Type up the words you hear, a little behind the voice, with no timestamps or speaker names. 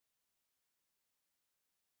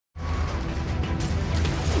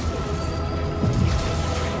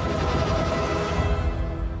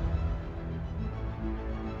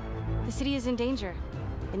city is in danger.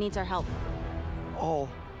 It needs our help. All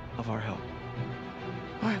of our help.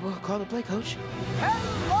 All right, well, call the play, coach.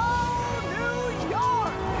 Hello, New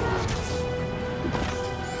York!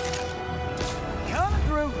 Coming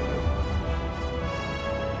through.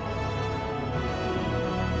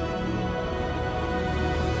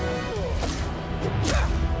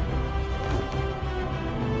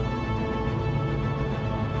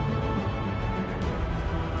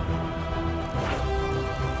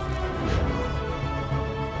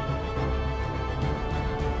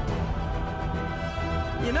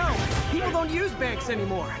 You know, people don't use banks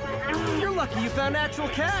anymore. You're lucky you found actual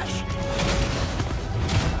cash.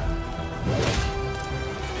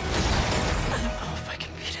 I don't know if I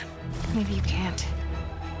can beat him. Maybe you can't.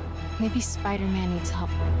 Maybe Spider-Man needs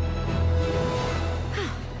help.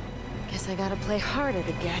 Guess I gotta play harder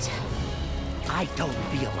to get. I don't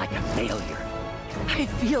feel like a failure. I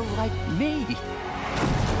feel like me.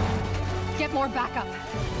 Get more backup.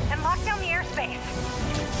 And lock down the airspace.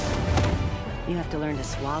 You have to learn to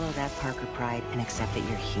swallow that Parker pride and accept that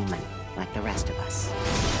you're human, like the rest of us.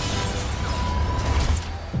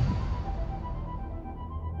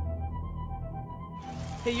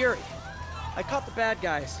 Hey, Yuri. I caught the bad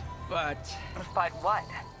guys, but... But what?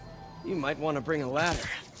 you might want to bring a ladder.